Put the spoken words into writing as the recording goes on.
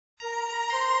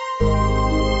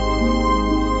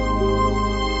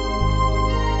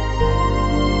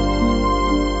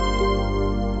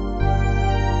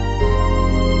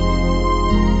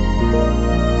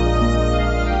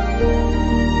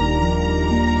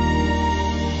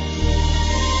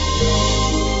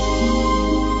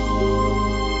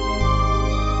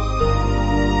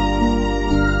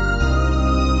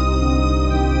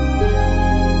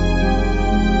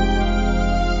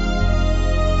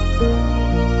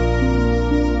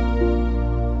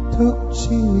ทุก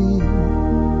ชีวิต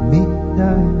มิไ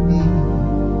ด้มี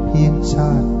เพียงช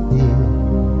าติเดียว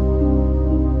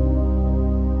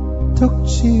ทุก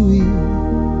ชีวิต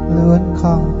ล้วน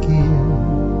ข้องเกี่ยว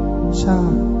ชา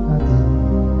ติอดีต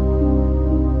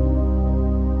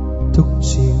ทุก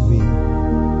ชีวิต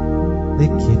ลิ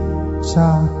ขิตช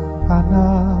าติอน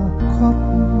าคต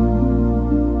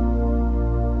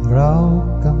เรา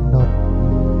กำหนด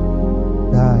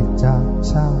ได้จาก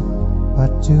ชาติปั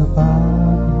จจุบั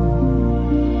น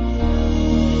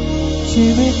ชี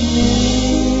วิตนี้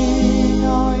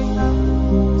น้อยนัก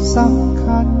สำ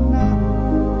คัญนัก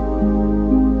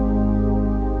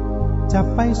จะ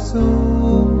ไปสู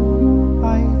งไป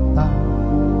ต่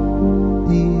ำ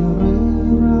ดีหรือ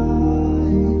ร้า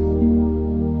ย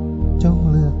จง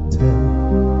เลือกเธอ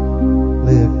เ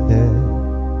ลือกเดิน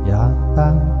อย่าง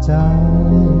ตั้งใจ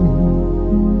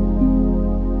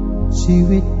ชี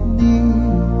วิตนี้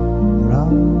เรา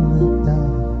เลือกได้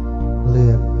เลื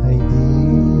อกให้ดี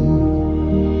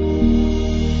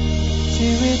ชี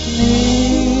วิตนี้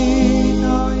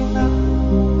น้อยนัก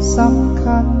สำ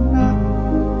คัญนัก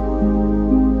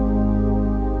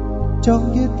จง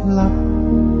ยึดหลัก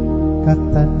ก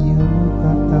ตัญญูก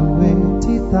ตเว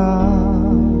ทิตา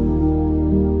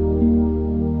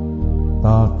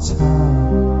ต่อชา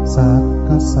ติศาสตร์ก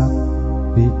ษัตริย์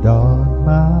บิดรม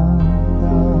ารด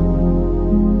า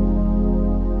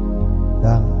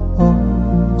ดังองค์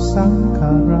สังฆ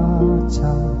ราช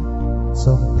าท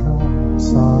รงพระ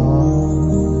สอ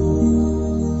น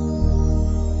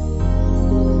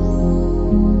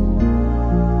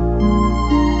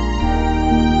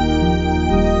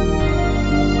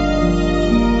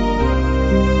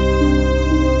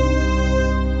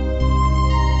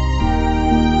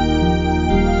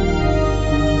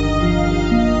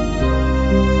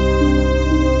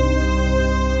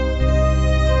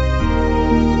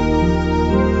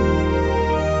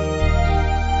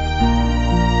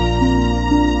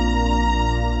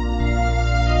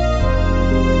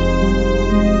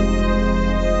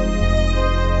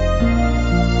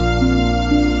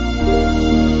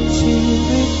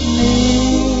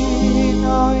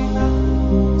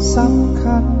สำ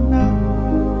คัญนัก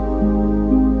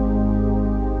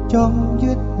จง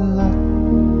ยึดหลัก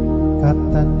ก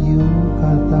ตัญญูก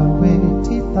ตเว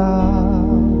ทิตา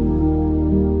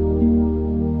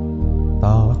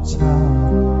ต่อชา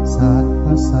ติศาสตร์ก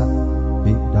ษัตริย์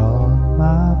บิดรม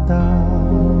ารดา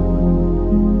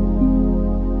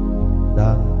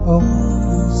ดังองค์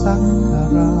สังฆ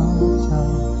ราชา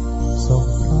ทรง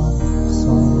พระส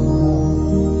อ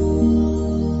น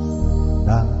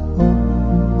ดังองค์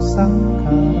สังฆ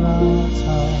ราช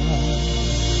า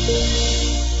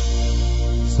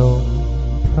ทรง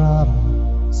พระ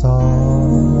สอ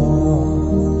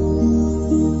น